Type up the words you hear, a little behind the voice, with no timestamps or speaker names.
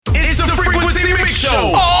Mix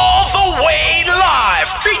Show. All the way live.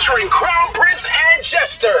 Featuring Crown Prince and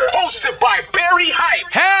Jester. Hosted by Barry Hype.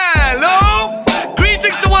 Hello.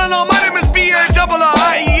 Greetings to one and all. My name is BARREHYPE.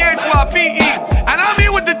 And I'm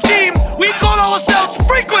here with the team. We call ourselves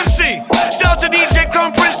Frequency. Shout out to DJ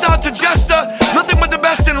Crown Prince, shout out to Jester. Nothing but the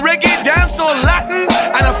best in reggae, dancehall, Latin,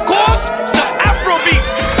 and of course, some Afrobeat.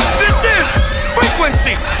 This is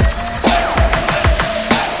Frequency.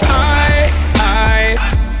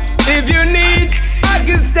 If you need, I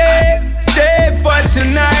can stay for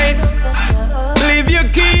tonight. Leave your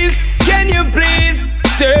keys, can you please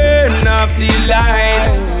turn off the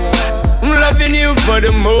light? I'm loving you for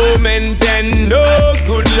the moment and no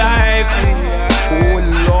good life. Oh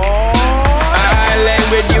Lord, I lay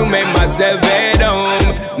with you, make myself at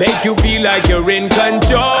home. Make you feel like you're in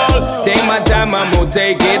control. Take my time, I'm gonna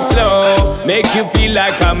take it slow. Make you feel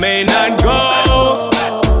like I may not go.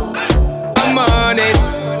 I'm on it.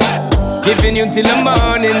 Giving you till the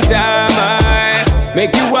morning time, I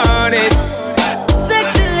make you want it.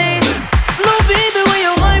 Sexy lady, slow baby when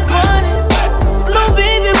you wine pon it. Slow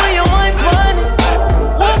baby when you wine pon it.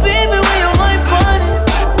 Oh baby when you wine pon it.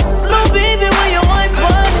 Slow baby when you wine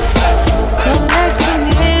pon it. Come next to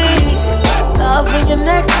me, love when you're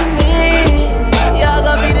next to me. You're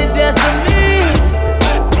gonna be the death of me.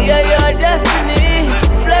 Yeah, your destiny,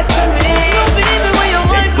 flex to me. Slow baby when you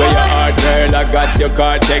wine pon it. Girl, I got your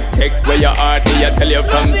card, take where your heart, me I tell you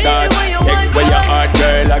from start. Take where your heart,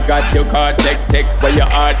 girl, I got your card, take where your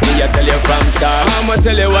heart, me I tell you from start. I'ma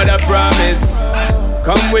tell you what I promise.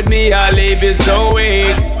 Come with me, I'll leave you so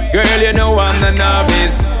weak. Girl, you know I'm the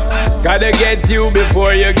novice. Gotta get you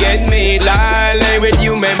before you get me. Lay with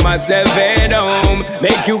you, make myself at home.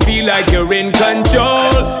 Make you feel like you're in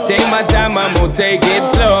control. Take my time, I'm gonna take it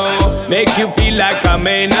slow. Make you feel like I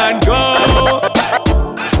may not go.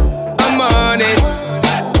 I'm on it,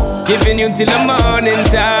 giving you till the morning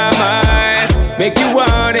time. I make you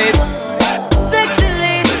want it. Sexy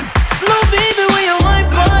lady, slow baby when you wine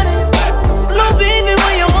pon it. Slow baby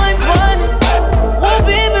when you wine pon it. Oh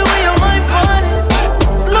baby when you wine pon it.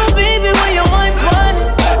 Slow baby when you wine pon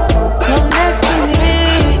it. Come next to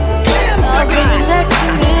me, I'll be next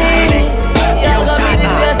to me. You're gonna be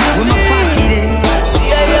the death of me.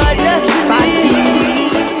 Yeah, your destiny.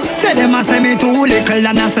 Say them a say me too little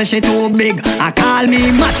and I say she too big. I call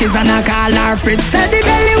me matches and I call her Fritz. Say the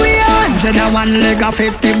belly we 100 and one leg of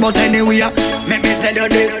 50. But anyway, let me tell you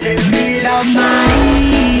this. Me love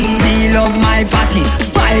my fatty.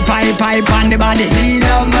 Pipe on the body. Me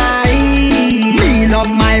love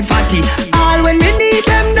my fatty. All when me need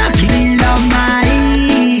them knocky. Me love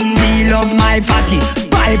my fatty.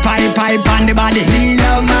 Pipe on the body. Me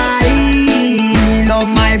love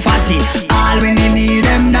my fatty. All when you need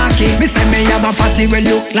them knocky. Me say me have a fatty will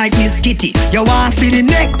look like Miss Kitty. You want see the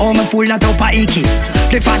neck, oh me full of top of icky.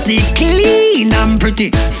 The fatty clean and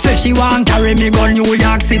pretty. Say she want carry me go New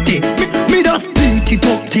York City. Me just beat it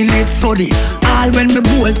up till it's sunny. All when me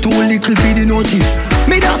bowl too little for the naughty.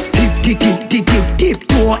 Me just tip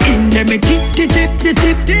toe in them. Me tip.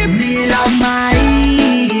 Me love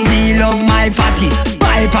my fatty.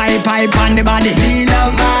 Pipe on the body. Me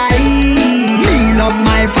love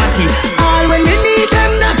my fatty. All when me need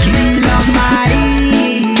them knocky. Me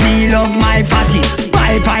love my fatty.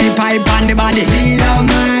 Pipe on the body. Me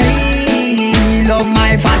love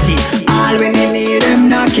my fatty. All when me need them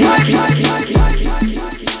knocky.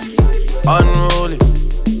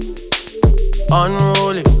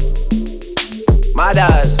 Unruly.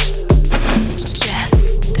 Mothers.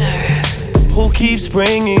 Jester. Who keeps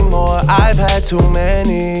bringing more? I've had too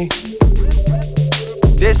many.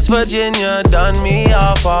 This Virginia done me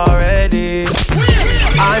off already.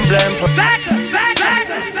 I'm blamed for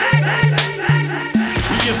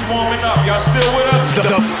We just warming up. Y'all still with us?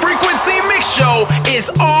 The Frequency Mix Show is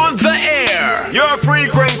on the air. Your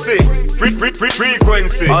frequency.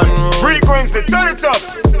 Frequency. Unruly. Frequency. Turn it up.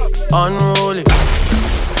 Unruly.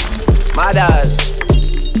 Mothers.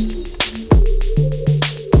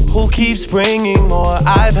 Who keeps bringing more?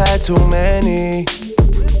 I've had too many.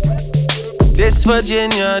 This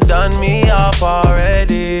Virginia done me off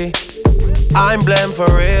already. I'm blamed for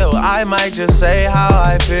real. I might just say how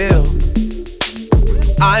I feel.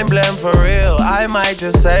 I'm blamed for real. I might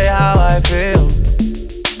just say how I feel.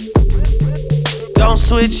 Don't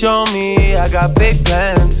switch on me. I got big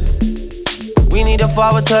plans. We need to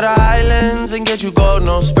forward to the islands and get you gold,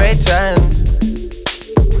 no spray tans.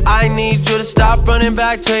 I need you to stop running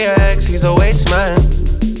back to your ex. He's a waste man.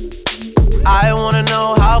 I wanna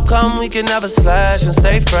know how come we can never slash and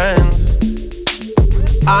stay friends.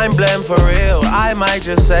 I'm blamed for real. I might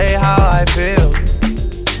just say how I feel.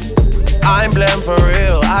 I'm blamed for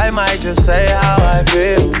real. I might just say how I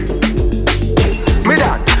feel. Me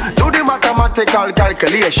dad, do the mathematical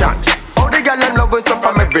calculation. How the girl in love with some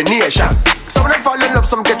from every nation. Some of them fall in love,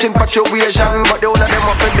 some catch infatuation, but the whole of them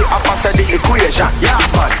up in the opposite the equation. Yeah,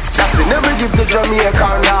 man, that's it. Never give the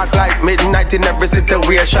Jamaican dark like midnight in every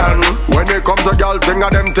situation. When it comes to girl thing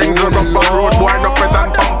of them things, we go for road, wind up it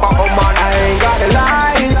and pump up, oh man. I ain't gotta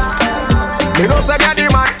lie. We don't say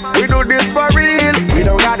the man, we do this for real. We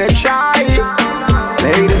don't gotta try.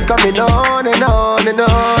 Ladies coming on and on and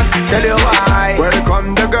on. Tell you why.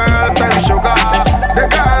 Welcome the girls, them sugar. The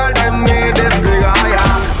girl, them need this bigger,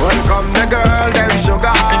 yeah. Welcome the girl, them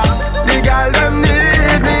sugar. The girl, them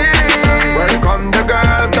need me. Welcome the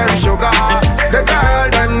girls, them sugar. The girl,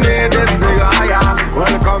 them need this bigger, yeah.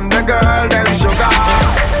 Welcome the girl, them sugar.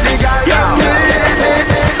 The girl, them need me.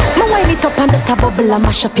 Me wind it up and just a bubble and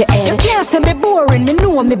mash up your head. You can't say me boring, me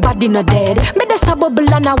know me body no dead. Me just a bubble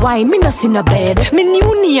and a wine, me no sin a bed. Me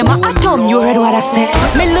new name a Atom, you heard what I said.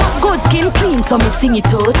 Me look good, skin clean, so me sing it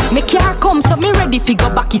out. Me can't come, so me ready fi go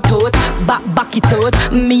back it out. Back it out,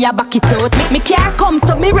 me a back it out. Me can't come,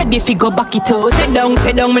 so me ready fi go back it out. Sit down,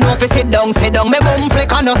 me know fi sit down. Me bum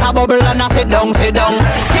flick and just a bubble and a sit down. Sit down,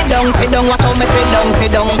 watch how me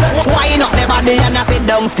sit down. Wine up the body and a sit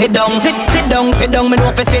down. Sit down, me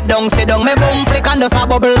know fi sit down. Me bum flick and just a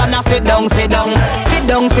bubble and a sit down.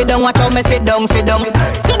 Watch how me sit down. Sit down.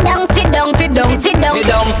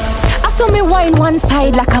 I saw me wine one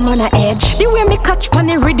side like I'm on a edge. The way me catch pan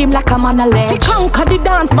the rhythm like I'm on a ledge. To conquer the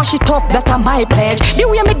dance, mash it up, that's my pledge. The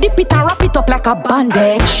way me dip it and wrap it up like a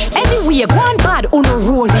bandage. Anyway, go on bad, on a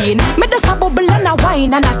rolling. Me just a bubble and a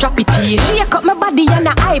wine and a drop it in. Shake up my body and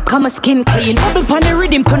a hype, come my skin clean. Bubble pan the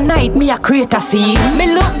rhythm tonight, me a create a scene. Me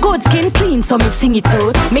look good, skin clean, so me sing it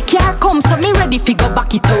out. Me can't come, so me ready fi go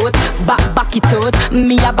back it out. Back it out,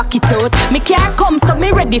 me a back it out. Me can't come, so me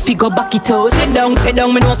ready fi go back it out. Sit down,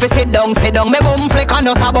 me know fi sit down. Me bum flick and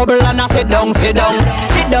just a bubble and a sit down.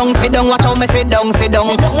 Watch how me sit down.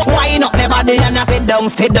 Wine up the body and a sit down. Me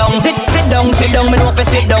know fi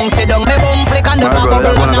sit down. Me bum flick and just a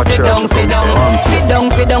bubble and a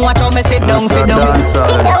sit down. Watch how me sit down.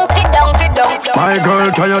 My girl,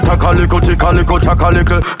 try to tack a little, tick a little, tack a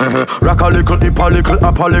little. Rock a little, hip a little,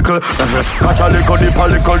 up a little. Catch a little, dip a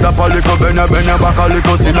little, dap a little. Bend your back a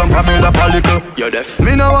little, sit down, Pamela, a little. You're deaf.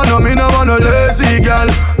 Me no want no lazy girl.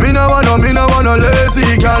 Me no want no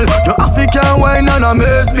lazy girl. You African wine and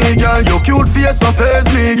amaze me, girl. Your cute face no face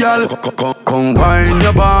me, girl. Come wine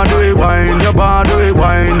your body,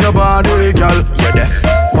 girl. You're deaf.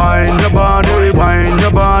 Wine your body,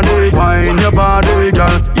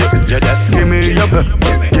 girl. You're deaf. Give me your girl.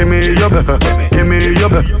 Give me your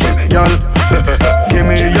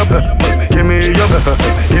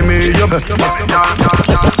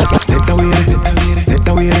Set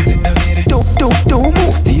the wheel. Don't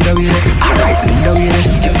move. Steer the wheel. Alright, lean the wheel.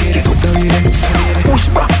 Get up the wheel. Push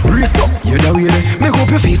back, brace up. You the wheel. Make up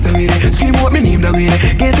your face the wheel. Scream out me name the wheel.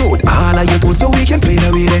 Get out all of your toes so we can play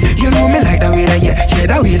the wheel. You know me like the wheel. Yeah,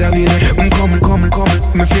 the wheel. Come.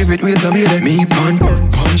 My favorite ways the wheel. Me pun,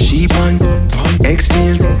 she pun,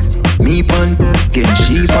 exchange. Me pun, get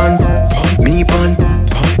she pun, me pun,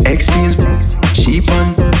 exchange. She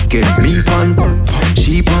pun, get me pun,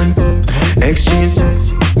 she pun, exchange.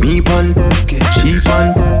 Me pun, get she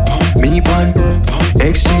pun, me pun,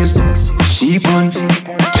 exchange. She pun.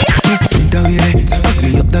 Kiss me the way, hug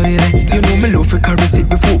me up the way. You know me love for caress it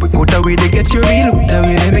before we go the way. They get you real up the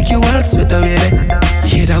way, make you all sweat the way.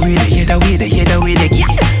 Hear the way,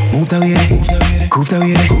 move the way, groove the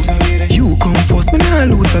way. You come first, me nah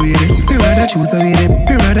lose the way. Me rather choose the way,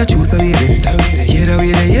 Hear the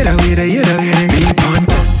way. Me pun,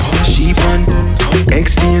 she pun,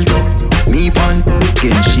 exchange. Me pun,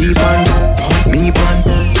 get she pun, me pun,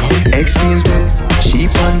 exchange. She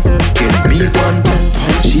pun, get me pun,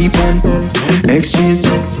 she pun, exchange.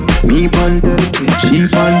 Me pun, get she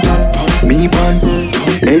pun, me pun,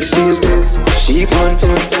 exchange. She pun.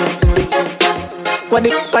 What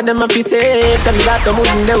the fuck them have to say? Tell me that them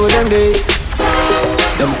wouldn't do them day.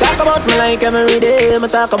 Them talk about me like every day. Me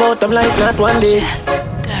talk about them like not one day.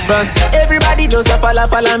 First, everybody just a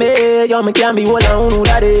follow me. Yo, me can't be one on who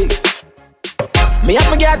that day. Me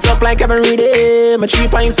have to get up like every day. My 3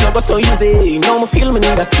 pints not go so easy. Now me feel me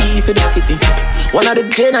need a key for the city. One of the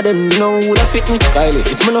gen of them know who that fit me. Kylie,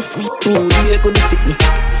 if me no free too, they could sick me.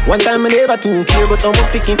 One time me never too care, but I'm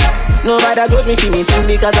picking. Nobody got me for me things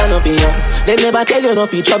because I know for you. They never tell you no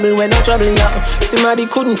for trouble when I'm troubling you. Somebody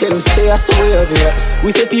couldn't tell you, say I saw you obvious.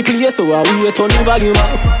 We say people here, so I wait on the volume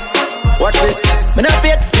up. Watch this. Me not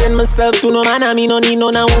explain myself to no man, I me no need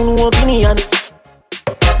no one opinion.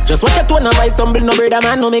 Just watch your tone and vice, humble no brother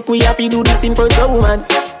man. No make we happy do this in front of woman.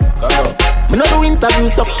 Me no do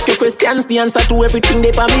interviews, so the questions, the answer to everything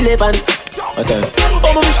they for me relevant.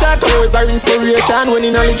 Oh, my short words are inspiration. When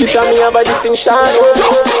in a literature, me have a distinction.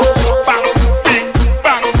 Bang, ding,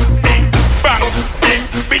 bang, ding, bang, ding,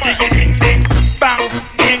 biddy, ding, ding, bang,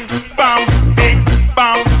 ding, bang, ding,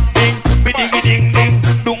 bang, ding, biddy, ding, ding,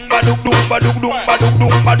 dum ba dum dum ba dum dum ba dum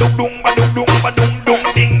dum ba dum dum ba dum dum ba dum dum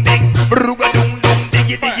ding ding, bruga dum dum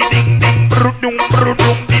diggy diggy ding ding, bru dum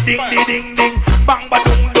ding ding ding ding, bang ba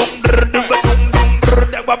dum dum dum ba dum dum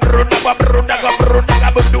da ba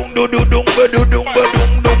dum do do dum ba do dum ba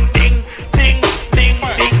dum dum ding ding ding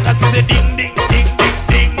ding. I say ding ding ding ding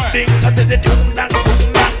ding ding. I say the dum dang dum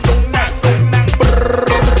dang dum dang dum dang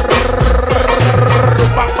brrrr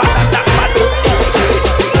bang ba da da ba dum.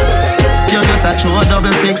 You're just a true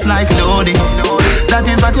 666 like loading. That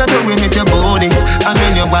is what you're doing with your body. And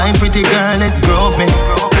when you're wine, pretty girl, it drove me.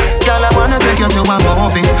 Girl, I wanna take you to a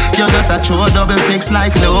movie. You're just a true 666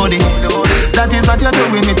 like loading. That is what you're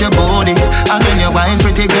doing with your body. And when you're wine,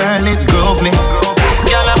 pretty girl, it drove me.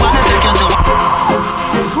 Girl, I wanna take you to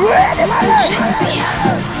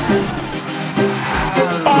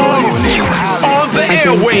on the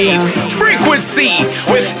airwaves, Frequency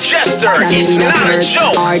with Jester. It's not a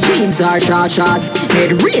joke. Our jeans are short shots.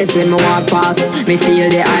 Head race when me walk past. Me feel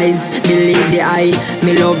the eyes, believe the eye.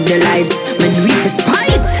 Me love the lights, me do it for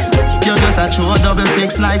spite. You're just a true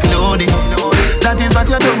 666 like loading. That is what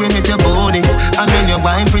you're doing with your body. And when you're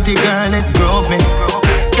wine, pretty girl, it drove me.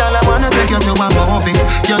 Girl, I wanna take you to a movie.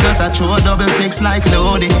 You're just a true 666 like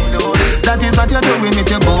loading. That is what you're doing with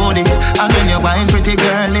your body. And when you're wine, pretty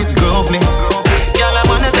girl, it drove me. Girl, I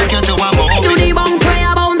wanna take you to a movie. I do the bounce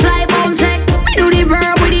fire, bounce like bounce check. I do the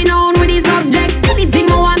verb with the noun with the subject. Anything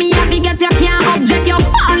more want me happy get you can't object. You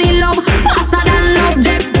fall in love faster than love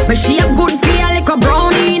jet. But she a good feel like a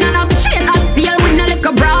brownie. And a straight as steel with no like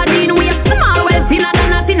a broadine. We a small well thinner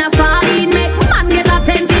than a thinner sardine. Make man get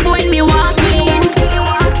attentive when me walk in.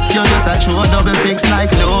 You're just a true 666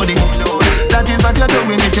 like loading. That is what you're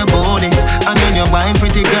doing with your body. And when you're wine,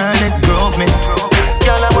 pretty girl, it drove me.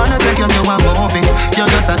 Girl, I wanna take you to a movie. You're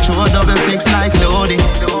just a true 666 like loading.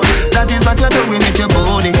 That is what you're doing with your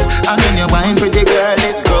body. And when you're wine, pretty girl,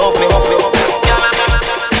 it drove me.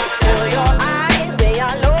 Feel your eyes, they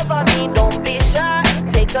all over me. Don't be shy,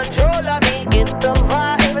 take control of me. Get the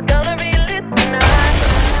vibe, it's gonna be lit tonight.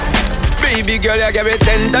 Baby girl, you give me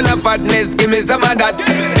 10 ton of fatness. Give me some of that.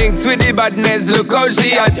 Mix with the badness, look how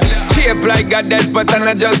she hot. Shape like goddess, but I'm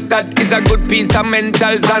not just that. It's a good piece of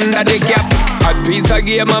mentals under the cap. Hot piece of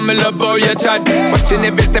game, and me love how you chat. Watching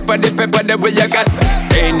every step of the paper, the way you got.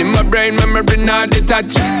 Staying in my brain, memory not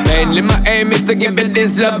detached. Mainly my aim is to give it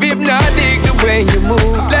this love. Hypnotic the way you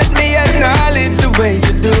move. Let me acknowledge the way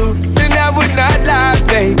you do. Then I would not lie,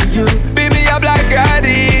 baby. You beat me up like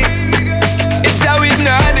addict. It's how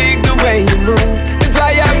hypnotic the way you move. That's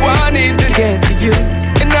why I wanted to get to you.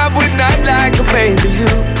 And I would not like a baby.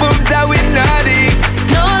 You moves how hypnotic.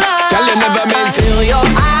 No lie, Tell you never meant to. feel your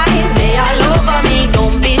eyes, they all over me.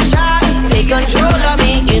 Don't be shy, take control of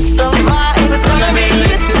me. Get the vibe, it's gonna be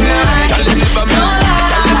lit tonight. Tell you never No meant.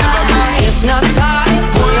 lie, hypnotized,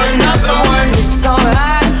 pull another one. It's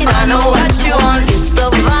alright, I know what you want. Get the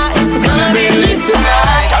vibe, it's gonna be lit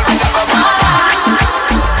tonight.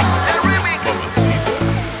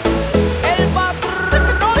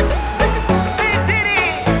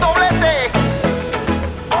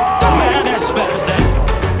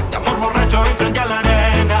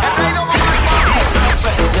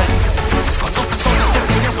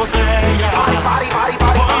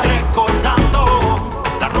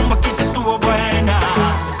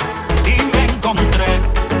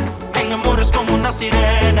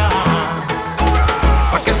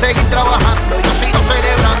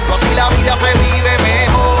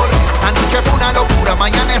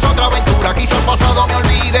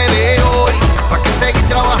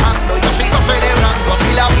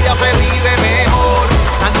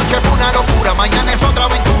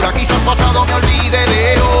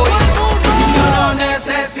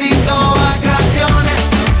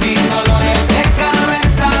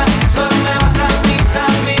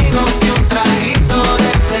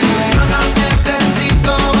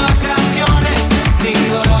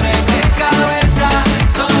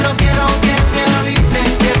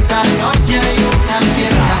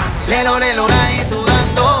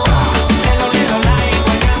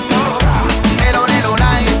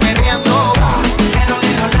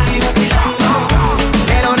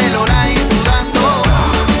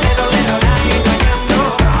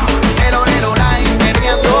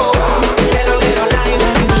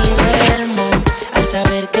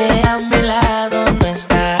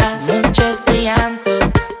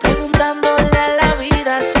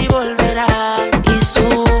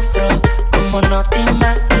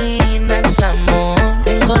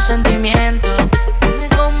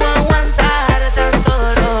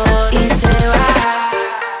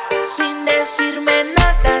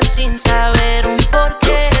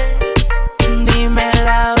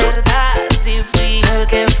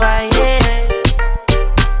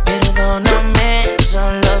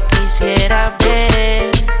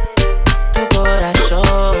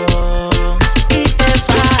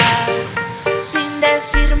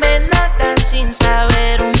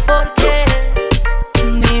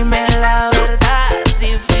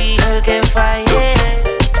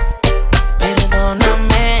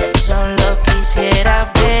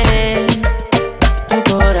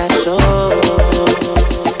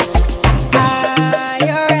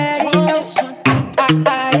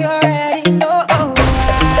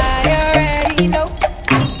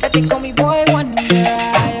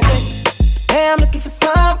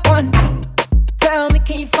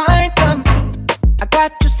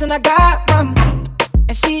 and I got rum,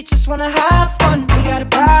 and she just wanna have fun. We got a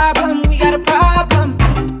problem, we got a problem.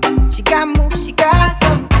 She got moves, she got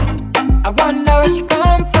some. I wonder where she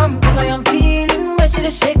come from, cause I am feeling where she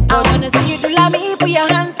the shake. I wanna see you do like me, put your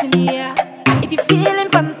hands in the air. If you're feeling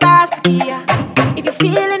fantastic, yeah. If you're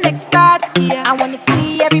feeling ecstatic, yeah. I wanna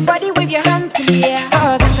see everybody wave your hands in the air.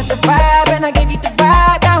 Cause I got the vibe and I gave you the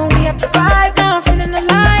vibe. Now we have the vibe, now I'm feeling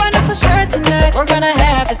alive. And for sure tonight, we're gonna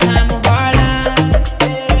have the time of our life.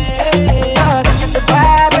 Cause I got the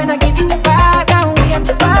vibe and I gave you the vibe. Now we have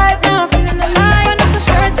the vibe, now I'm feeling alive. And for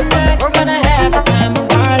sure tonight, we're gonna have the time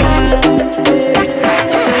of our life.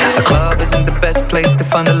 A club isn't the best place to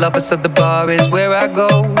find the lovers, so the bar is where I go.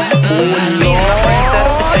 Me and my friends sat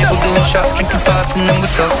at the table doing shots, drinking fast, and then we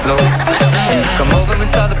talk slow. And you come over and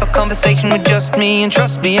start up a conversation with just me, and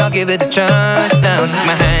trust me, I'll give it a chance. Now take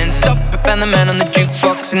my hand, stop it, and the man on the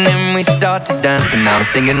jukebox, and then we start to dance. And now I'm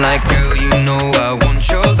singing like, girl, you know I want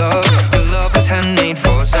your love. Your love was handmade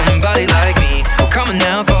for somebody like me. Well, come on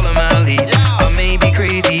now, follow my lead. I may be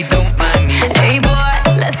crazy, don't mind me. Hey boy,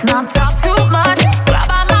 let's not talk too much. Grab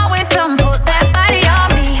on my waist and put that body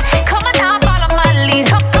on me. Come on now, follow my lead.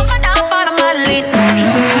 Come on now, follow my lead.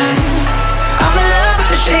 I'm in love with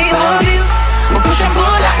the shape of you. We'll push and pull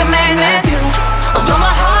like a magnet do. Although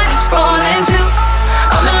my heart is falling too.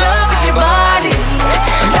 I'm in love with your body.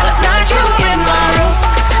 And last night you were in my room,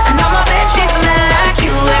 and now my bed sheets smell like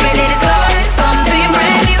you. Every day discovering something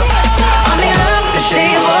brand new. I'm in love with the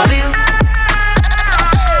shape of you.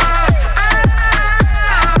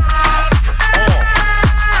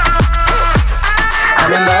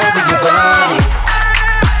 I'm in love with your body.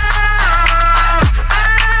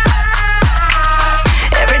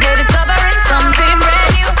 Every day discovering something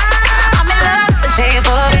brand new. I'm in love with the shape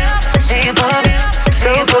of you, the shape of you.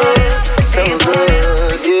 So good, so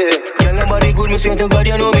good, yeah. Girl, nobody good, me swear to God,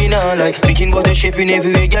 you know me now. Like, thinking about the shaping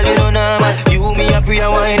every way, girl, you know now, man. You, me, and Priya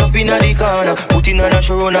wind up in the corner. Putting on a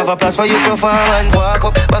show, have a place for you performance. Walk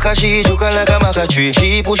up, back a she, juking like a maca tree.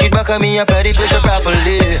 She push it back at me, apply the pressure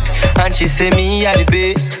properly. And she say me at the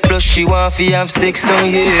base. Plus she want fi have sex, so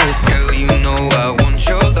yes. Girl, you know I want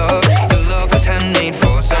your love. Your love was handmade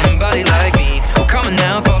for somebody like me. Well, come on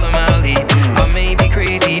now, follow my lead. I may be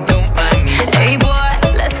crazy, don't mind me. Hey boy,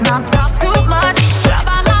 let's not talk too much. Grab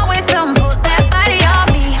on my waist and put that body on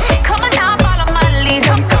me. Come on now, follow my lead.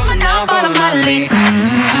 Come on now, follow my lead.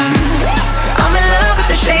 I'm in love with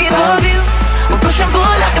the shape of you. We push and pull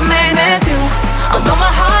like a magnet do. Although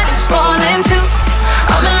my heart is falling too.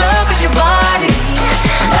 I'm in love with your body.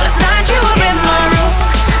 Last night you were in my room,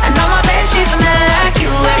 and now my bed sheets smell like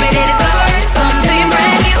you. Every day discovering something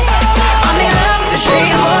brand new. I'm in love with the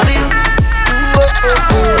shape of you.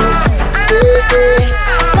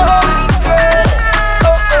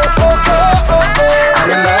 I'm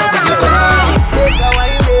in love with your body.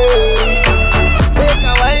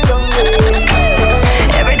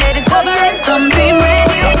 Every day discovering something brand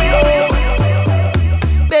new.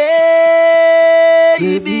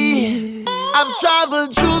 Baby, I've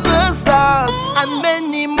traveled through the stars and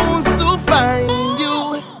many moons to find you.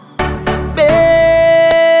 Baby,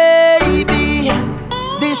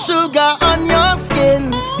 the sugar on your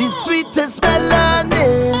skin, the sweetest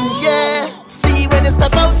melanin, yeah. See when you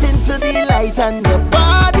step out into the light and your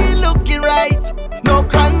body looking right. No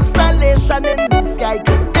constellation in the sky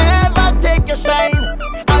could ever take your shine.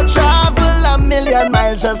 I'll travel a million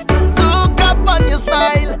miles just to look up on your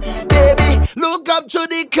smile. Baby, look up to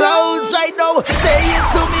the clouds right now. Say it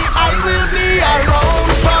to me, I will be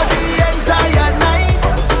around for the entire night.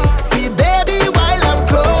 See baby, while I'm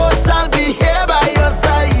close, I'll be here by your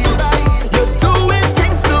side. You're doing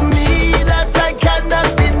things to me that I cannot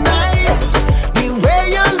deny. The way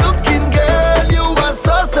you're looking, girl, you are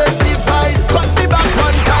so certified. Cut me back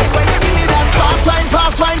one time when you give me that fast wine,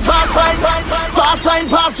 fast wine, fast wine, fast wine,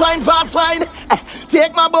 fast wine, fast wine.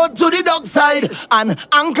 Take my boat to the dockside and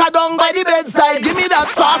anchor down by the bedside. Give me that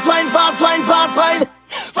fast wine, fast wine, fast wine.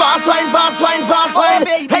 Fast wine, fast wine, fast wine.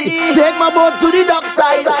 Hey, take my boat to the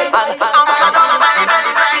dockside and anchor down by the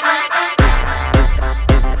bedside.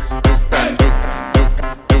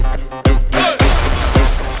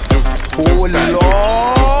 Oh Lord.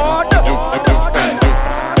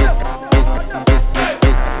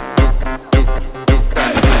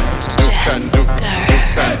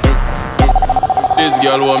 This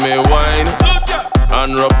girl want me wine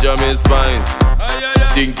and rupture me spine.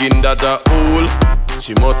 Thinking that a fool,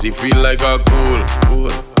 she must feel like a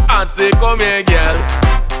cool. I say come here girl,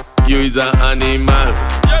 you is an animal.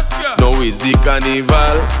 No is the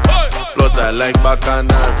carnival. Plus I like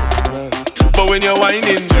bacchanal. But when you're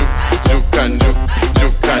whining, juke and juke,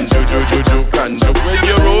 juke and juke, juke and juke. When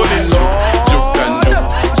you're rolling, juke and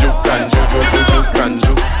juke,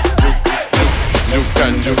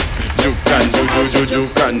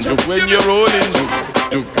 when you're rolling, juke,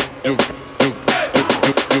 juke, juke, juke,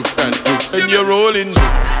 juke, juke, and juke. When you're rolling, juke,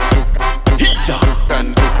 juke,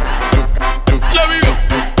 and juke, juke. Let me go.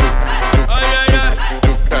 Ay, ay, ay.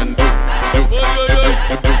 Juke and juke, juke, juke,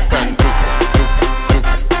 juke, and juke.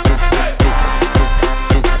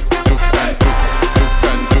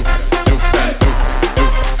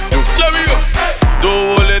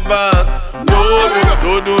 Don't hold it back, no,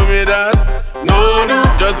 don't do me that. No,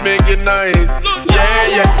 just make it nice. Yeah,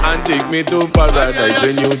 yeah, and take me to paradise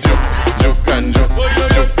when you juke, juke and juke,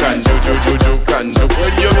 juke and juke, juke, juke, juke and juke.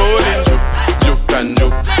 When you're rolling, juke, juke and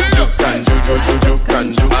juke, juke and juke, juke, juke, juke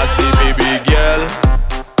and juke. I say, baby girl,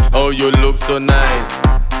 oh you look so nice.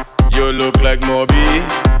 You look like Moby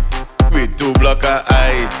with 2 blocker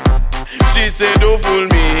eyes. She said, don't fool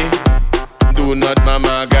me, do not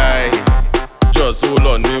mama guy. Just hold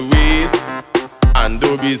on me waist and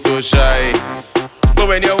don't be so shy. But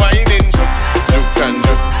when you're whining, juke and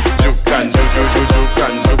juke, juke and juke, juke, juke, juke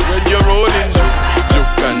and juke. When you're rolling,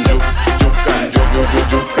 juke and juke, juke and juke, juke, juke,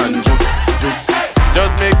 juke and juke, juke.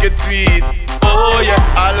 Just make it sweet. Oh yeah,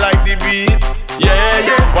 I like the beat. Yeah,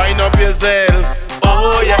 yeah, wind up yourself.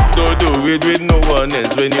 Oh yeah, don't do it with no one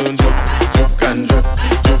else. When you juke, juke and juke,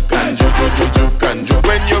 juke and juke, juke, juke, juke and juke.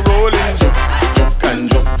 When you're rolling, juke and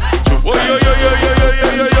juke. Oh yo yo yo yo yo yo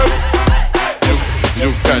yo yo.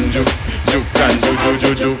 Juke and juke, juke and juke, juke,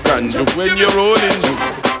 juke, juke and juke. When you're rolling, juke,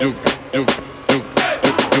 juke, juke, juke,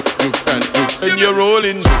 juke, juke and juke. When you're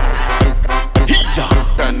rolling, juke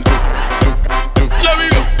and juke. Let me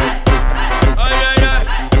go. Ay ay ay.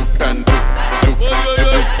 Juke and juke. Oh yo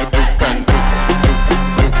yo. Juke and juke.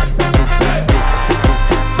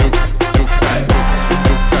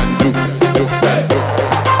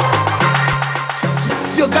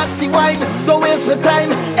 You got the wine, don't waste my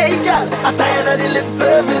time. Hey girl, I'm tired of the lip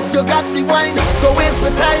service. You got the wine, don't waste my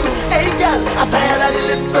time. Hey girl, I'm tired of the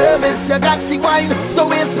lip service. You got the wine, don't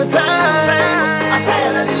waste my time. I'm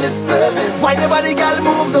tired of the lip service. Why the body girl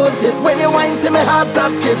move those hips? When you wine, see my heart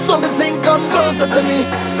start skip. So me sing, come closer to me,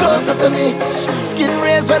 closer to me. Skin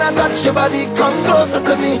raised when I touch your body, come closer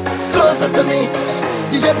to me, closer to me.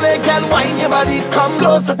 DJ play, girl, wine your body, come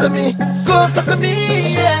closer to me, closer to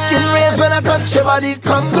me, yeah. Skin raised when I touch your body,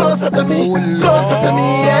 come closer to me, closer to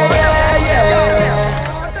me, yeah, yeah,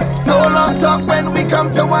 yeah. No long talk when we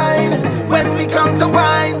come to wine, when we come to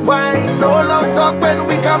wine, wine. No long talk when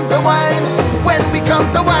we come to wine, when we come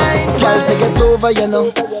to wine. Girl, take it over, you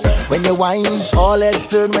know. When you whine, all heads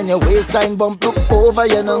turn when your waistline bump, look over,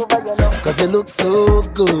 you know. Cause you look so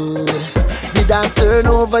good. The dance turn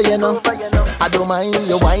over, you know. I don't mind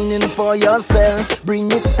you whining for yourself.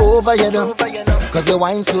 Bring it over, you know. Cause you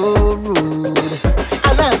whine so rude.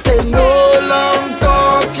 And I say no long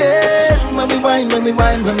talking. When we whine, when we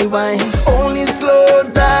whine, when we whine. Only slow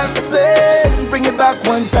dancing. Bring it back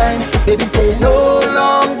one time. Baby say no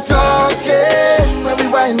long talking. When we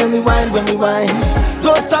whine, when we whine, when we whine.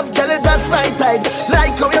 Don't stop, girl, it's just right side.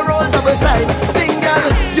 Like how you roll double time. Sing, girl,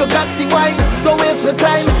 you got the wine. Don't waste my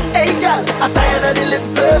time. Hey, girl, I'm tired of the lip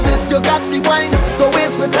service. You got the wine. Don't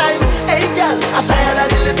waste my time. Hey, girl, I'm tired of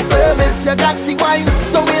the lip service. You got the wine.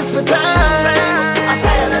 Don't waste my time. I'm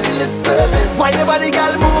tired of the lip service. Why the body,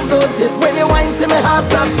 girl, move those hips? When you wine, see my heart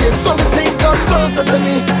start skip. So me sing, come closer to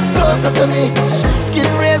me, closer to me. Skin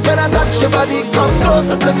raised when I touch your body. Come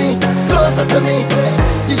closer to me, closer to me.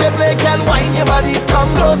 DJ play, girl, wine your body. Come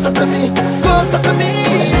closer to me, closer to me.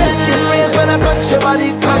 Skin raised when I touch your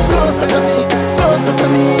body. Come closer to me, closer to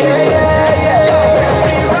me. Yeah, yeah, yeah.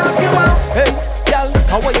 Hey, girl,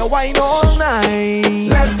 how are you wine all night?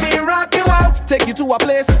 Let me rock you out. Take you to a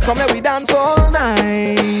place, come here we dance all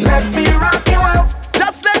night. Let me rock you out.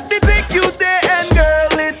 Just let me take you there, and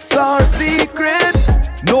girl, it's our secret.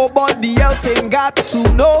 Nobody else ain't got to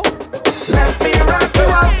know. Let me rock you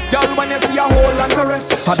out. Girl, when you see a hole and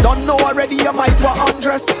caress, I don't know already, you might want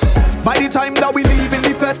undress. By the time that we leave in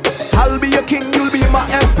the fete, I'll be your king, you'll be my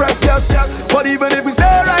empress, yes, yes. But even if we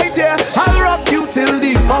stay right here, I'll rock you till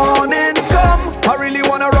the morning come. I really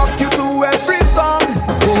wanna rock you to every song.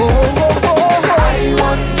 Oh, oh, oh, oh. I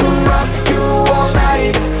want to rock you all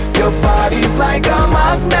night. Your body's like a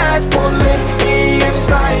magnet pulling me in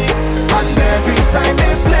tight. And every time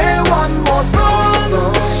they play one more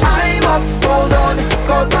song, I must hold on,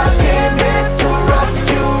 cause I came here to rock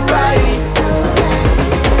you right.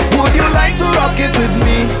 Would you like to rock it with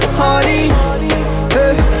me, honey?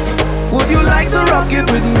 Hey. Would you like to rock it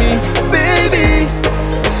with me, baby?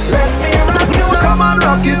 Let me rock you. Come on,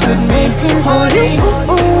 rock it with me, honey.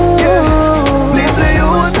 Yeah. Please say you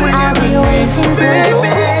would swing it with me,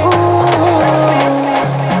 baby.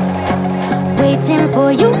 Waiting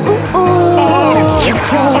for you. On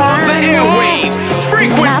the airwaves,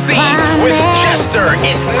 frequency.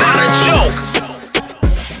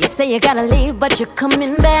 say you gotta leave, but you're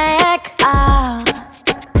coming back.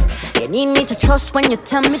 You need me to trust when you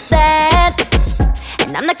tell me that.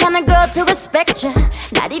 And I'm the kind of girl to respect you.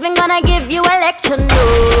 Not even gonna give you a lecture, no.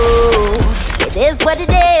 It is what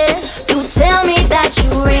it is. You tell me that you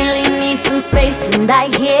really need some space, and I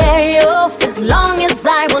hear you. As long as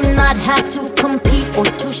I will not have to compete or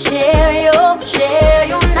to share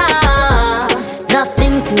you now.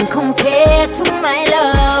 Nothing can compare to my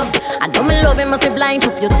love. I know my love, it must be blind.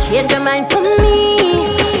 Hope you change your mind for me.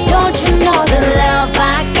 Don't you know the love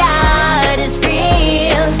I got is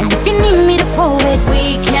real? And if you need me to prove it,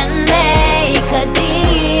 we can make a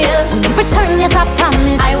deal. When you return, yes, I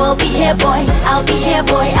promise I will be here, boy. I'll be here,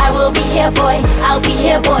 boy. I will be here, boy. I'll be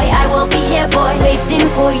here, boy. I will be here, boy. Waiting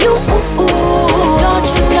for you. Don't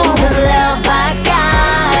you know the love I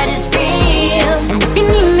got is real? And if you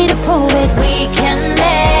need me to prove it, we can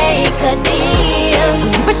make a deal. When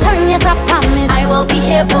you return, yes, I promise I will be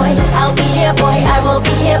here, boy. I'll be here, boy. I will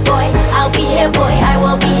be here, boy. I'll be here, boy. I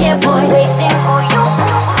will be here, boy. Waiting for you.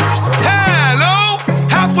 Hello,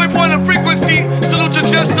 halfway point of frequency. Salute to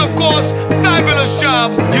Just, of course. Fabulous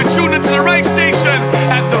job. You tuned into the right station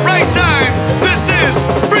at the right time. This is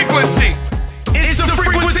Frequency. It's the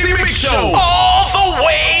Frequency Mix Show. All the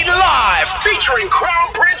way live. Featuring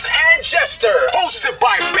Crown Prince and Jester. Hosted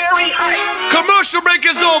by Barry Hype. Commercial break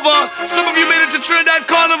is over. Some of you made it to Trinidad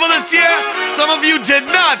Carnival this year. Some of you did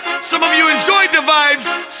not. Some of you enjoyed the vibes.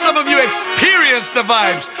 Some of you experienced the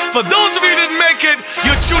vibes. For those of you who didn't make it,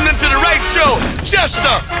 you're tuned into the right show.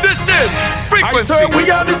 Jester, this is Frequency. I say we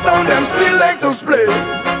are the sound them selectors play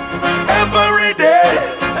every day,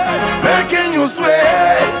 making you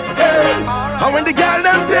sway. And when the girl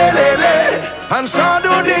them tell and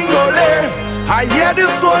shadow dingole, I hear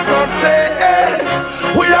this one God say,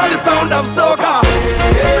 we are the sound of soca.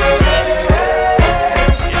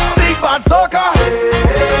 Big bad soca.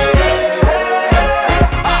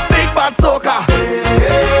 Big bad soca.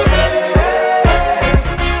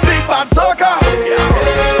 Big bad soca.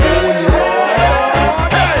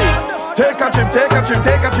 Hey, take a chip, take a chip,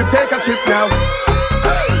 take a chip, take a chip now.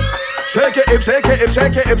 Shake it hip, shake it hip,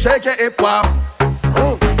 shake it hip, shake it hip, wow.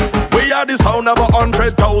 We are the sound of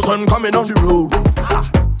 100,000 coming on the road.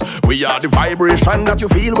 We are the vibration that you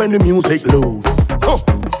feel when the music loads.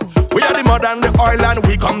 We are the mud and the oil and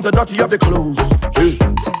we come the dirty of the clothes.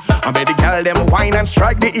 I made the girl them wine and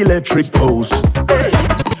strike the electric pose. Hey.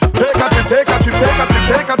 Take a chip, take a chip, take a chip,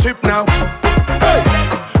 take a chip now. Hey.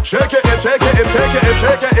 Shake it hip, shake it hip, shake it hip,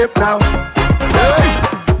 shake it hip now. Hey.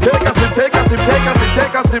 Take a sip, take a sip, take a sip,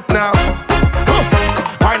 take a sip now.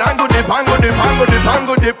 Wine and go dip, and go dip, and go dip, and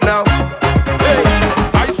go dip now. Hey.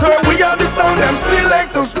 I swear we are the sound them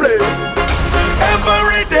selectors play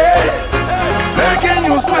every day, making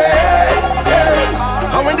you sway.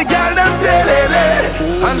 And when the girl them tell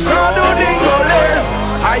and shadow dingole,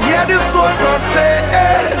 I hear this one God say,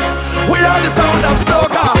 we are the sound of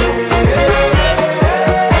soca.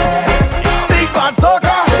 Big bad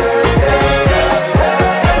soca.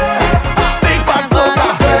 Big bad soca.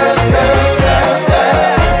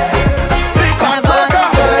 Big bad soca.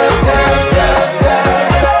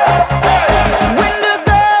 When the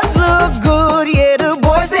girls look good, yeah, the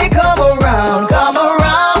boys they come around,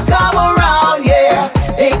 yeah,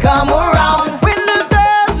 they come around. When the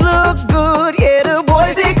girls look good, yeah, the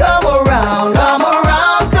boys they come around,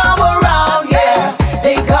 yeah,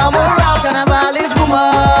 they come around. Carnival is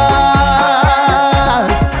woman,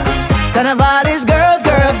 Carnival is girls,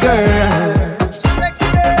 girls, girls.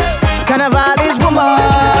 Carnival is woman,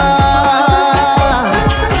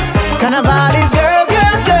 Carnival is girls,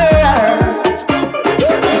 girls, girls.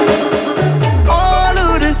 All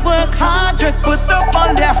who just work hard, just put up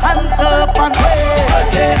on their hands up and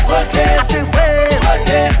work it, work it. I say work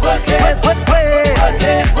it, work it, work it.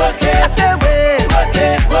 I say work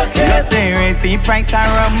it, work it. Let they raise the price of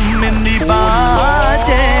rum in the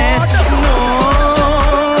budget. No,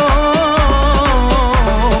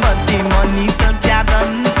 but the money still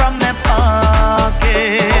gathered from their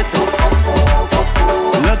pocket.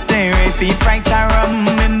 Look, they raise the price of rum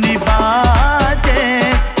in the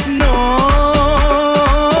budget. No,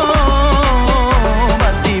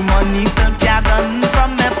 but the money still gathered from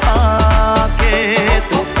their pocket.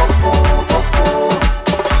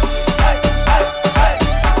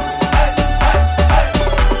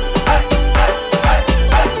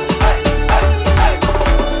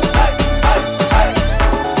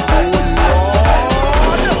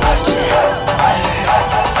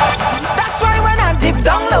 That's why when I dip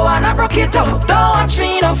down low and I broke it up, don't watch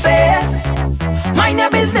me no face. Mind your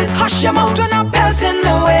business, hush your mouth when I'm pelting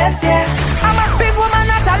my waist, yeah. I'm a big woman,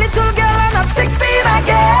 not a little girl, and I'm 16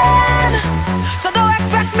 again. So don't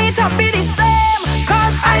expect me to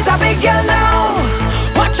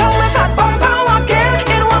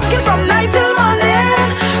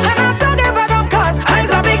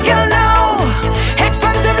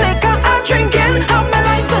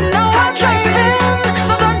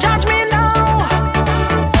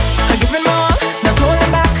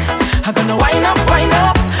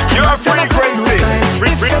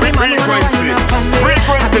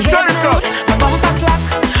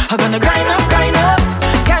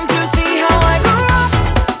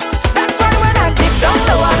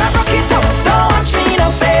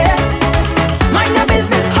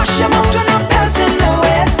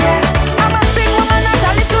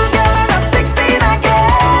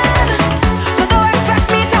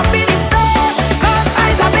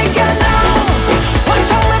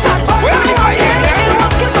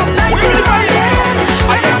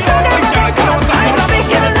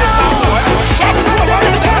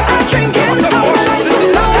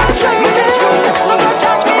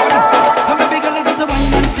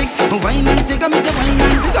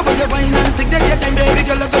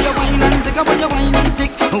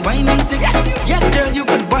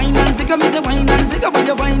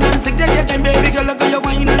stick. Take your time, baby girl, look at your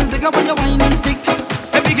wine and stick. Up on your wine and stick.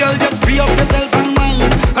 Every girl just free up yourself and wine.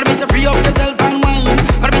 Gotta be so free up yourself and wine.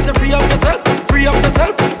 Gotta be so free up yourself, free up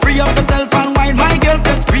yourself, free up yourself and wine. My girl,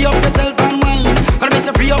 just free up yourself and wine. Gotta be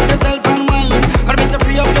so free up yourself and wine. Gotta be so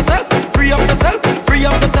free up yourself, free up yourself, free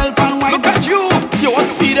up yourself and wine. Look at you, you a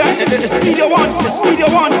speeder, the speed you want, the speed you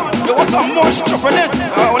want. You want some more stupidness,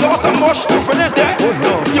 you want some more stupidness, yeah.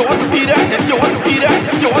 You a speeder, you a speeder,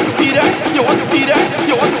 you a speeder, you a speeder,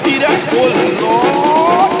 you a speeder. Oh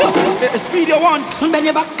Lord, the speed you want. Bend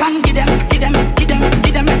your back and give them, give them, give them,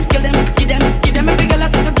 give them, give them, give them, give them. Every girl I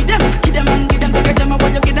say to give them, give them, and give them. Take them,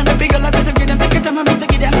 what you give them. Every girl I say to give them, take them, and me say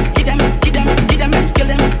give them, give them, give them, give them, give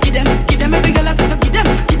them, give them, give them. Every girl I say to give them,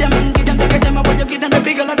 give them, and give them. Take them, what you give them.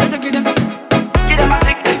 Every girl I say to give them. Give them a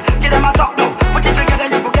tick, give them a talk, no. Put it together,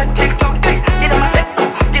 you go get TikTok. Give them a tick,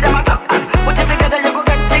 give them a talk, and put it together, you go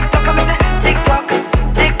get TikTok. Come and say TikTok,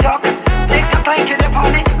 TikTok, TikTok like you the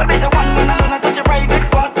party. But me say one man alone, I touch a private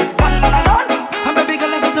spot. One man alone, and baby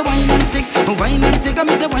girl I say to wine and stick, wine and stick. I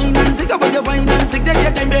me say wine and stick, about your wine and stick. Take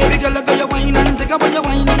your time, baby girl, look at your wine and stick, about your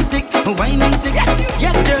wine and stick, wine and stick. Yes,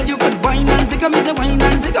 yes, girl, you could wine and stick. I me say wine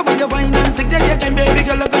and stick, about your wine and stick. Take your time, baby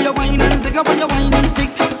girl, look at your wine and stick, about your wine and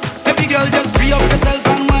stick. Every girl just free up yourself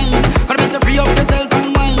and wine. Gotta be so free up yourself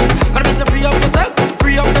and wine. Gotta be so free up yourself,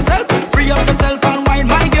 free up yourself, free up yourself and wine.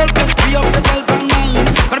 My girl, just free up yourself and wine.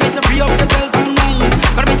 Gotta be so free up yourself and wine.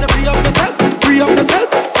 Gotta be so free up yourself, free up yourself,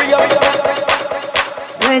 free up yourself.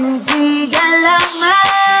 When the girl of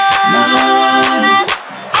mine,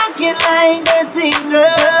 I can like the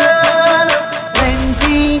single. When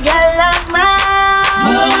the girl of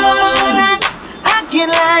mine, I can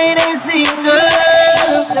like the single.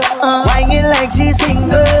 Whining like she's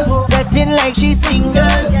single, betting like she's single,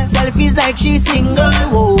 selfies like she's single,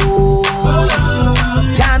 whoa.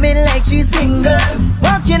 Jamming like she's single,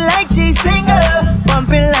 walking like she's single,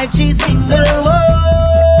 bumping like she's single, whoa.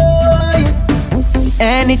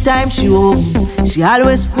 Anytime she home, she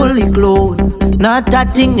always fully clothed, not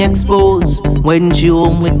that thing exposed. When she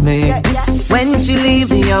home with me, when she leave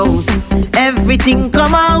the house, everything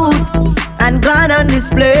come out and gone on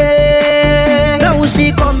display. Now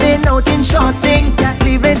she coming out in short thing,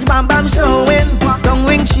 cleavage bam bam showing, tongue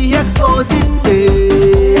ring she exposing.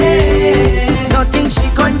 Nothing she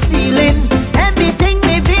concealing, everything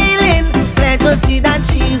revealing, clear to see that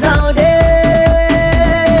she's out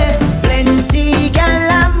there. Plenty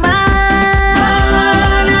girl of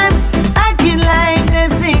mine, acting like the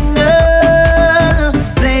single.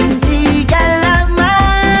 Plenty girl of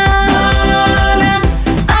mine,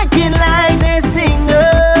 acting like the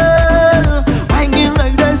single. Whining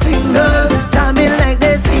like the single, jamming like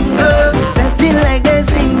the single, betting like the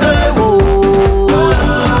single, whoa.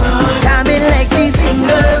 Jamming like she's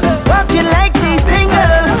single, walking like she's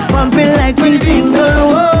single, bumping like she's single,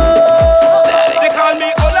 whoa. They call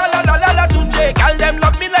me oh la la la la la Tunde. Call them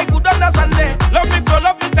love me like food on a Sunday. Love me flow,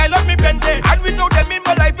 love me style, love me bende. And without them in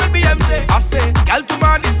my life will be empty. I say, girl to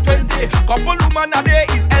man is 20, couple woman a day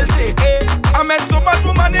is healthy. I met so much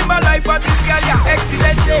woman in my life, and this girl yeah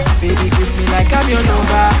excellent. Baby, kiss me like I'm your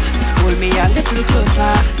lover. Hold me a little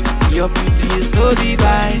closer. Your beauty is so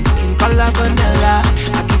divine. Skin color vanilla.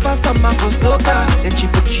 I give her some for soca. Then she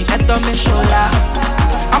put she head on my shoulder.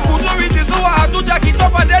 I put no with it, so I have to jack it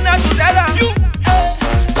up and then I have to tell her. You,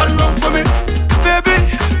 turn round for me, baby,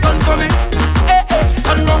 turn for me.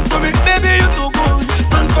 Turn round for me, baby, you too good.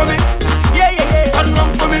 Turn for me, yeah yeah yeah. Turn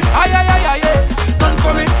round for me, ay ay ay ay. Turn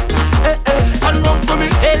for me, turn round for me,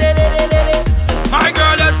 le le le le le. My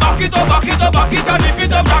girl, let back it up, back it up, back it up, lift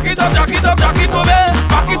it up, jack it up, jack it up, jack it for me.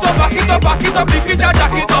 Back it up, back it up, back it up, lift it up,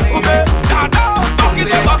 jack it up for me. Nah nah. Back it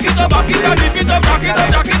up, back it up, back it up, lift it up, jack it up,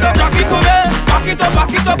 jack it up, jack it for me. Back it up,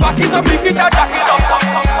 back it up, back it up, lift it up, jack it up for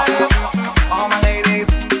me. All my ladies,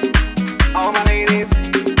 all my ladies.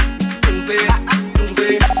 Tunzi,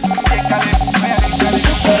 tunzi, take a lip,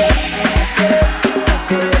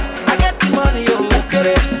 I get the money, yo. Look at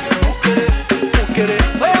it, look at it, look at it.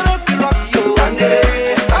 When you look, you rock, yo. Sangale,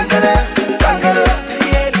 sangale, sangale. Till the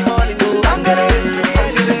early morning, yo. Sangale,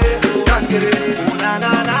 sangale, sangale. Oh na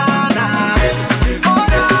na na na. Oh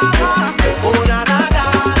na na. Oh na na na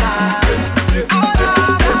na. Oh na na.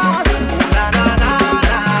 Oh na na na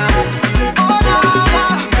na. Oh na na.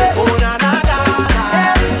 Oh na na na na.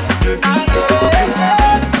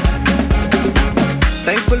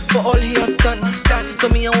 Thankful for all he has done. So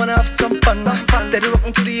me I wanna have some fun. Steady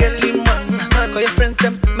rocking to the early man. Call your friends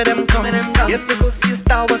them, make them come. Yes I go see a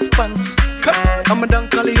Star Wars fun. I'm a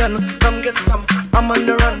Dunkalian, come get some. I'm on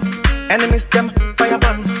the run. Enemies them fire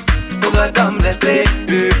ban. Oh God damn let's say,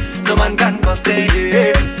 no man can go say,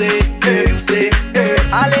 you say, you say.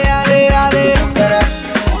 Ale ale ale.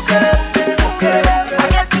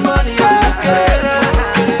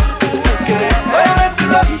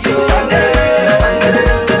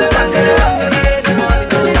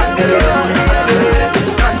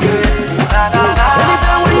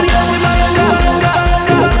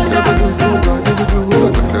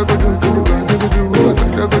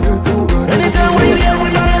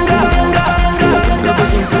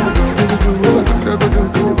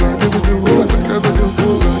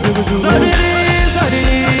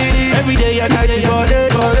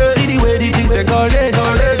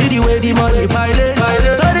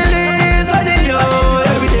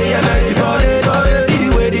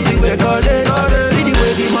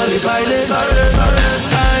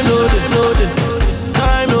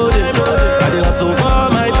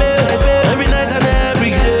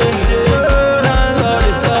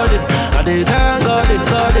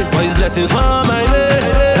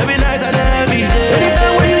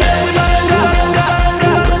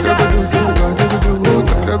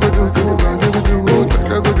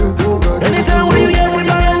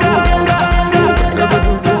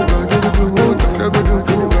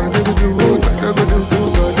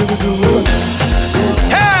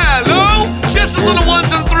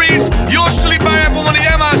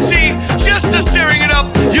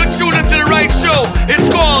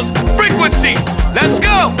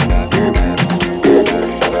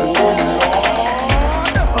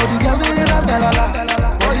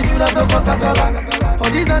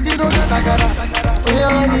 cause you know this like that. When you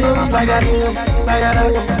want it, like that, like that,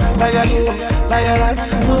 like that, like that.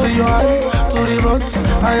 To your hand, to the front,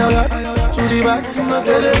 and your hand, to the back.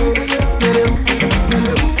 Get it, get it, get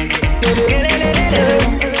it,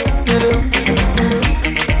 get it.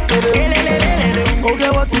 Okay,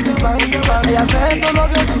 what's in the plan? I have meant to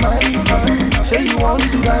love your demands. Say you want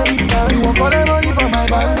to dance, you want for the money from my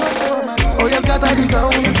band. Oh, you scatter the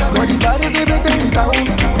ground, got the bodies they better in town.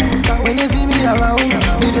 When they see me around,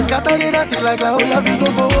 they just scatter the dance like clown. Love you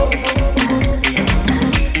to go.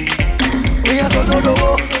 We are so to go.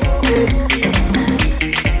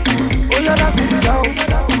 Oh, you dance to the ground.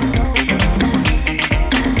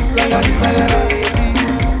 Like that, like that.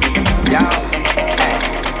 Yeah.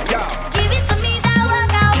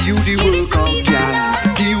 You the workout, girl.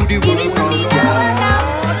 You the workout, girl.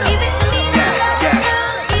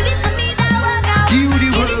 You the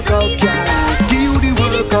workout, girl. You the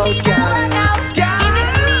workout, girl.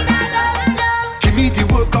 Give me the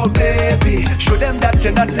workout, baby. Show them that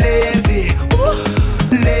you're not lazy. Ooh,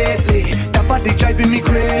 lately, that body driving me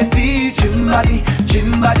crazy. Gym body,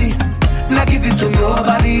 gym body. Now give it to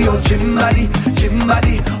nobody. Oh, gym body, gym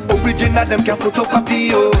body. Original them can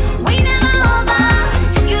photocopy. Oh, we never over.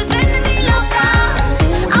 You sending me loca.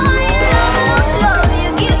 I want you love,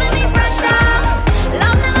 you giving me pressure.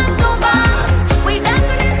 Love never sober. We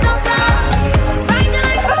dancing in soca. Ride you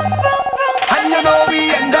like brum brum brum. and you know we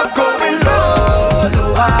end up going low,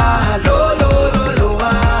 lower, low, low, low,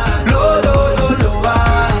 lower, low, low, low,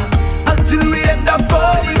 lower, until we end up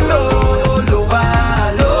going low, lower,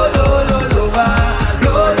 low, low, low, lower,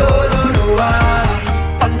 low, low, low, lower,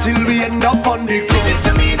 until we end up on the ground. Give it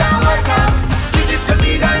to me that workout. Give it to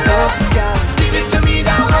me that love, yeah. Give it to me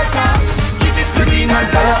that workout. Give it to me that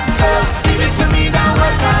love. Give it to me that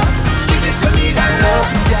workout. Give it to me that love,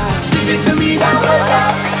 yeah. Give it to me that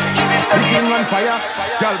workout. Give it to me. The thing on fire,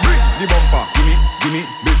 girl, bring the bumper. Gimme,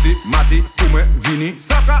 Bessie, Matty, Kume, Vini,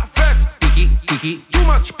 Saka, Fet, Kiki, too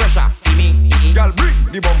much pressure. Gimme, girl, bring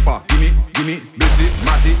the bumper. Gimme, Bessie,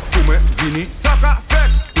 Matty, Kume, Vini, Saka,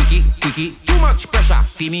 Fet, Kiki, too much pressure.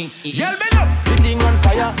 Gimme, girl, bend up. The thing on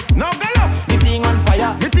fire, now get up. The thing on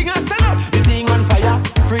fire, the thing on stand up. The thing on fire,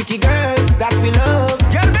 freaky girls that we love.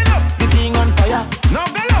 Girl, bend up. The thing on fire, now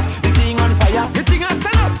get up. The thing on fire, the thing on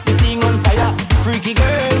stand up. The thing on fire, freaky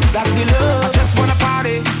girls that we love. I just wanna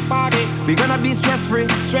party. We gonna be stress-free.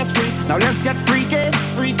 Now let's get freaky.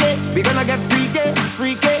 We gonna get freaky.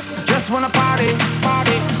 Just wanna party.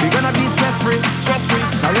 We gonna be stress-free.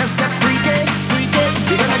 Now let's get freaky. We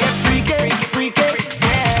gonna get freaky.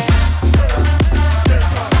 Yeah.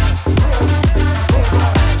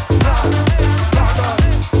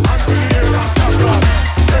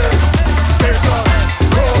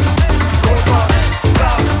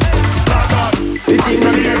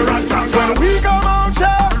 When we come out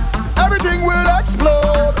here, everything will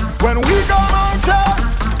explode. When we come out here,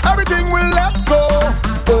 everything will let go.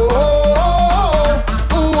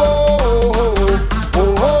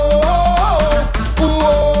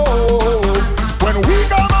 When we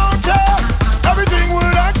come out here, everything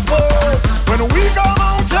will expose. When we come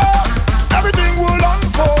out here, everything will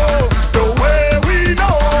unfold. The way we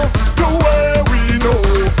know, the way we know,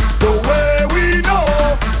 the way we know,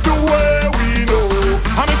 the way we know.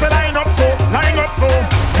 I mean, say line up so,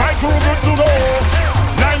 my crew good to go.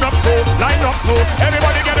 Line up so,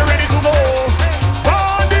 everybody get ready to go.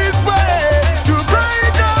 On this way to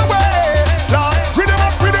break away. Lord, rhythm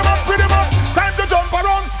up, time to jump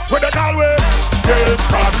around. With the call way, stage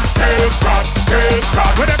card.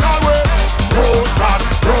 With the call way, road card.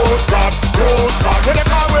 With the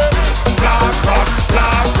call way, flag card.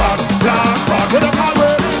 With the call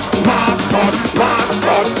way, mascot.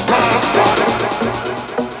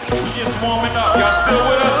 Just warming up, y'all still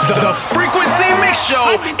with us? The Frequency Mix Show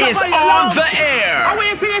is on the air. I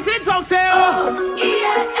want to see it talk, say,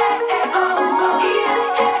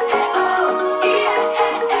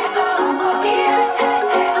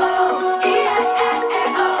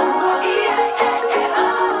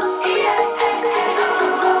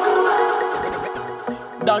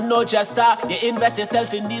 Don't know Jester, you invest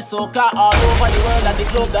yourself in this soca all over the world and the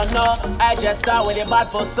globe don't know. I Jester, when you bad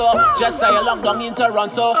for so. Jester, you locked down in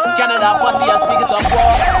Toronto. Canada, pussy, you speak it up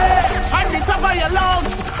war. at the top of your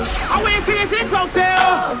lungs. I want to see it talk, say,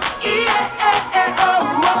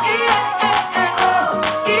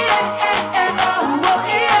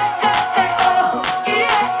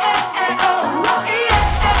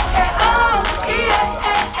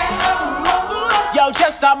 Yo,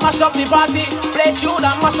 Jester. just a mash up the party. Play tune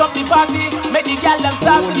and mash up the party. Make the girl them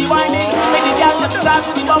start to the whining. Make the girl them start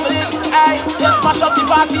to the bubbling. Hey, just mash up the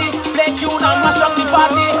party. Play tune and mash up the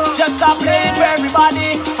party. Just start playing for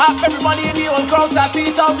everybody. Have everybody in the whole crowd start sing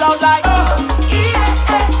it out loud like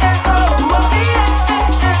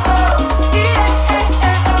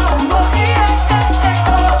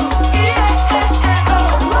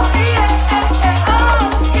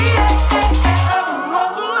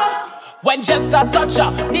when just a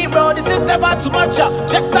toucher, the road it is never too much.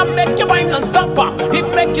 Just a make you wine and stop. It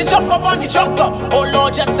make you jump up on the jungle. Oh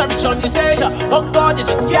Lord, just a reach on the stage. Oh God, you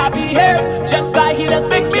just can't behave. Just like he just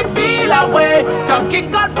make me feel away.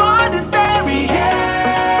 Thanking God for this day.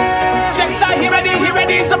 Just like he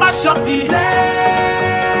ready to mash up the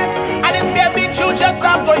place. And this baby tune just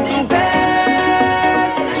I'm going to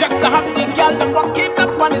best. Just to have the girl them walking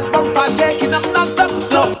up on his bumper, shaking up non-stop.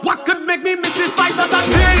 So what could make me miss his fight? Not a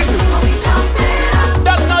thing.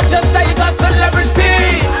 That's not just that he's a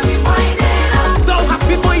celebrity. So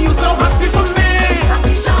happy for you, so happy for me.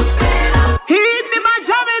 He me man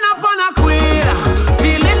jamming up on a queen,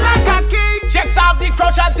 feeling like a king. Just have the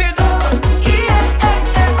crowd chanting.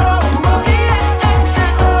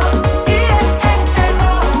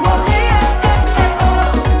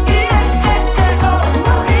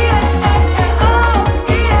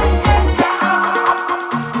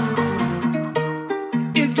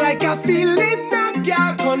 It's like a feeling I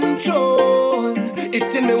can't control.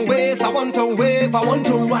 It's in the ways I want to wave, I want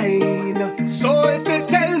to whine. So if you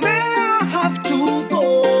tell me I have to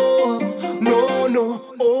go, no,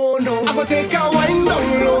 oh no. I'm gonna take a wine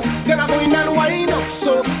down low, then I'm going and wind up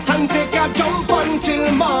so, and take a jump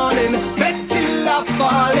until morning, vet till I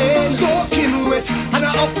fall in. Soaking wet, and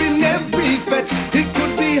I'm up in every fet. It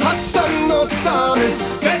could be hot sun or storms,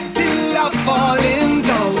 vet till I falling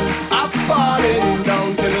down. I'm falling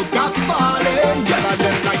down till look I'm falling. Girl, I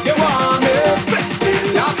just like you want me, vet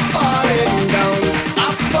till I'm falling down.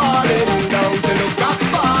 I'm falling down till look I'm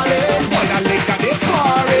falling. Wanna lick at the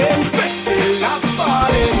pouring, vet till I'm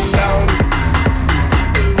falling down.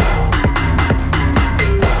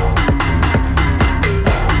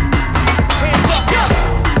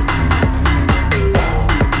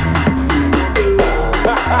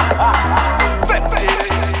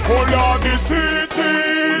 Full of the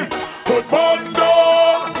city, put one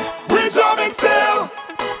down. We jamming still,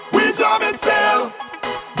 we jamming still.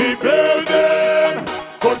 The building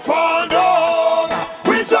could fall down.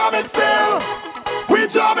 We jamming still, we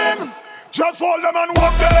jamming. Just hold them and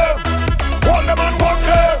walk there, hold them and walk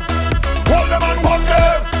there, hold them and walk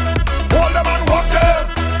there, hold them and walk there.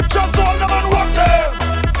 Just hold them and walk there,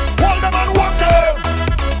 hold them and walk there,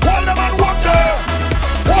 hold them and walk there,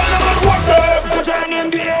 hold them and walk there. Put your hand in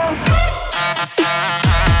the air.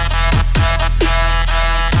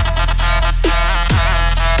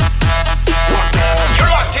 You're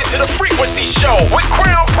locked into the Frequency Show with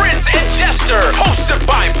Crown Prince and Jester, hosted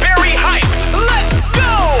by Barry Hype. Let's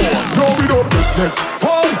go! No, we don't business.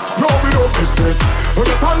 Oh, no, we don't business. You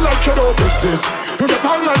get on like you don't business. You get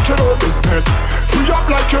on like you don't business. Free up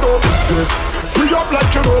like you don't business. Free up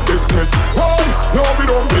like you don't business. Oh, no, we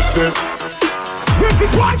don't business. This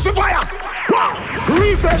is Watch the Fire. Wow.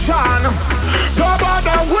 Recession. No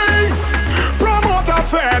bother way. Promote a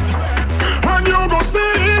fete. And you go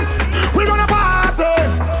see. We gonna party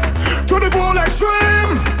to the full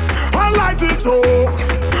extreme. And light it up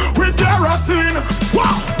with kerosene.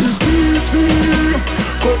 Wow. The city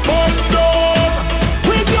could burn down.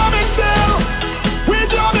 We jamming still. We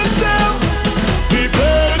jamming still. The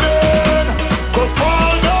building could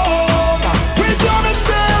fall down. We jamming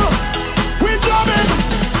still. We jamming.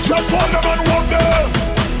 Just hold them and walk there.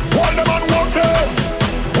 Hold them and walk there.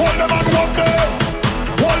 Hold them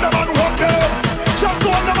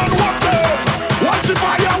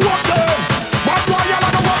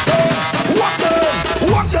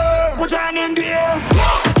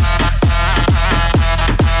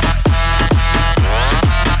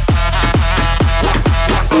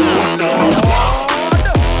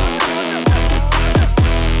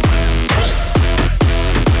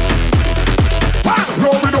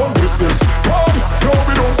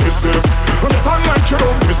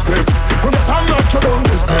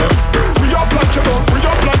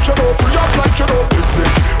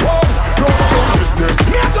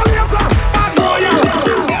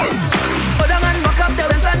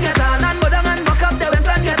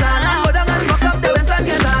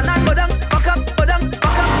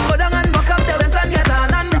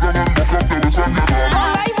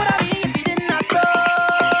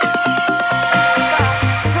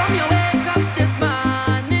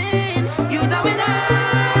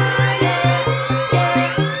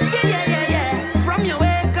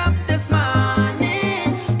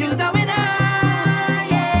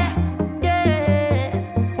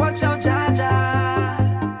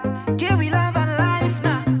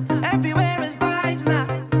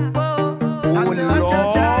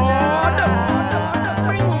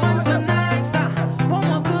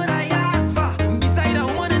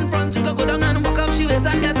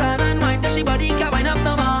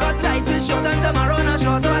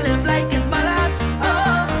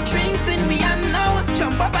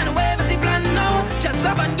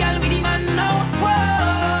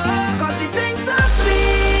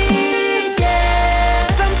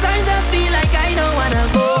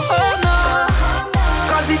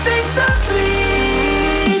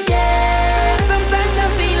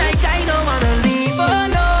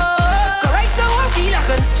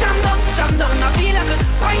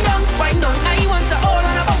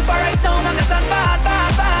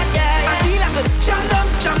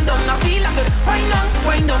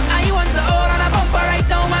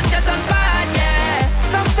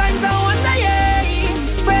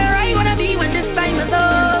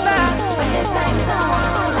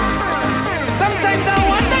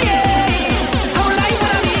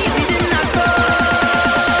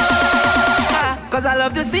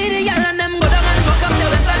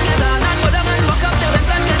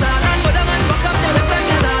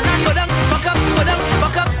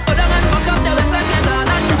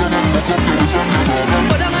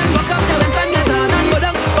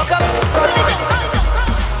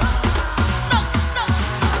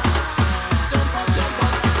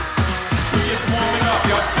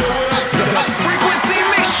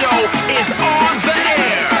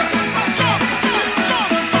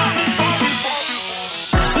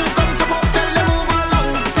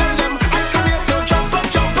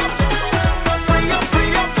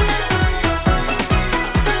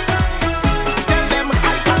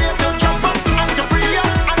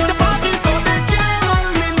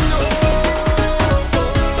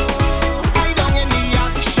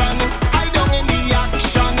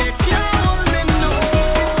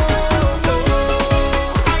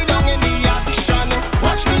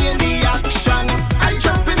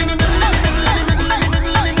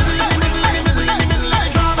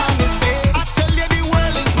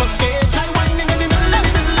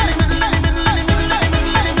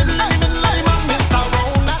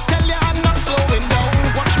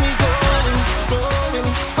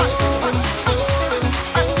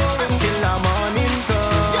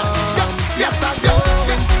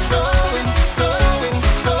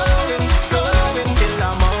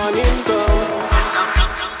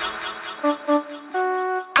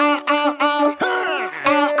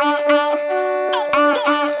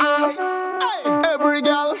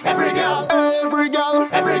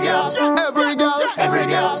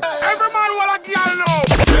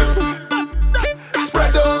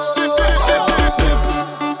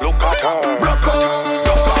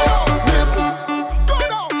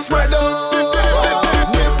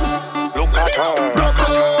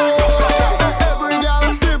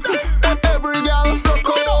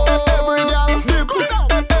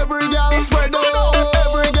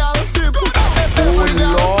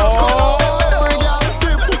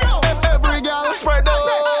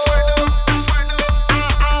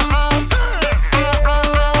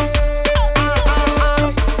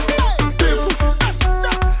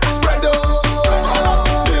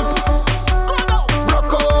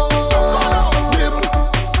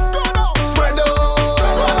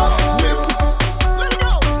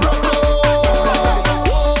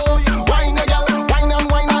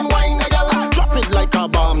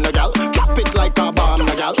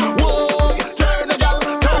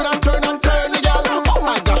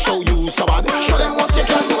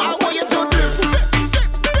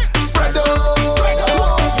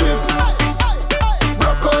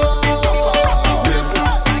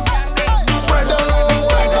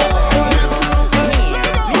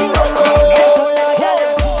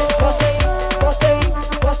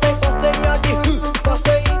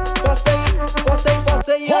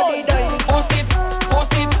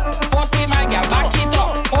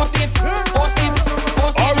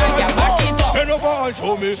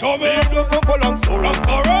me. So me don't come for long story.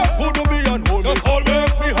 Who do me and hold me? Just hold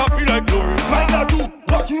make me happy like glory. Kinda do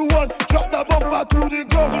what you want. Drop the bumper to the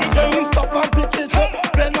ground. Then you stop and pick it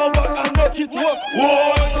up. Bend over and make it work.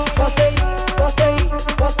 Whoa. Fossey,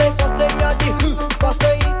 you're the who.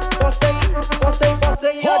 Fossey,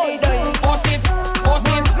 you're the die.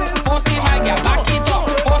 Fossey, my girl, back it up.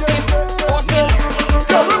 Fossey.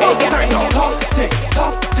 Girl, we must get right now. Tick,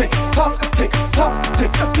 tock, tick, tock, tick, tock,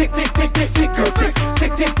 tick, tick, tick, tick, tick, tick, girl, stick,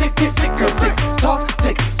 tick, tick, tick, tick, tick, girl, stick, tock,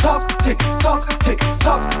 tick, tock, tick, tock, tick,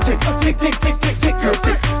 tock, tick, tick, tick, tick, tick, tick, girl,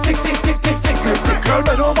 stick, tick, tick, tick, tick, tick, girl, stick. Girl,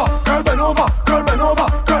 bend over, girl, bend over, girl, bend over,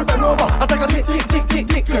 girl, bend over. I take a tick, tick, tick, tick,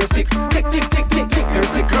 tick, girl, stick, tick, tick, tick, tick, tick, girl,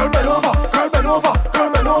 stick. Girl, bend over, girl, bend over, girl,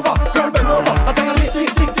 bend over, girl, bend over. I take a tick, tick,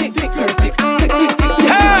 tick, tick, tick, girl, stick, tick, tick, tick, tick.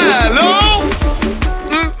 Hello.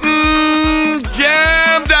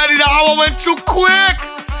 Damn, daddy, the hour went too quick.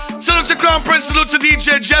 Salute to Crown Prince, salute to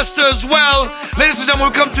DJ Jester as well. Ladies and gentlemen,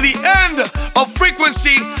 we come to the end of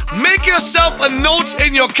Frequency. Make yourself a note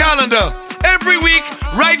in your calendar. Every week,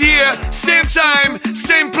 right here, same time,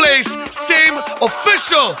 same place, same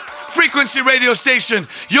official Frequency radio station.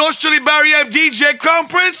 Yours truly, Barry, I'm DJ Crown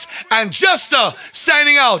Prince and Jester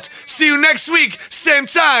signing out. See you next week, same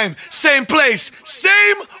time, same place,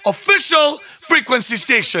 same official Frequency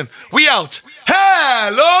station. We out.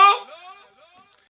 Hello.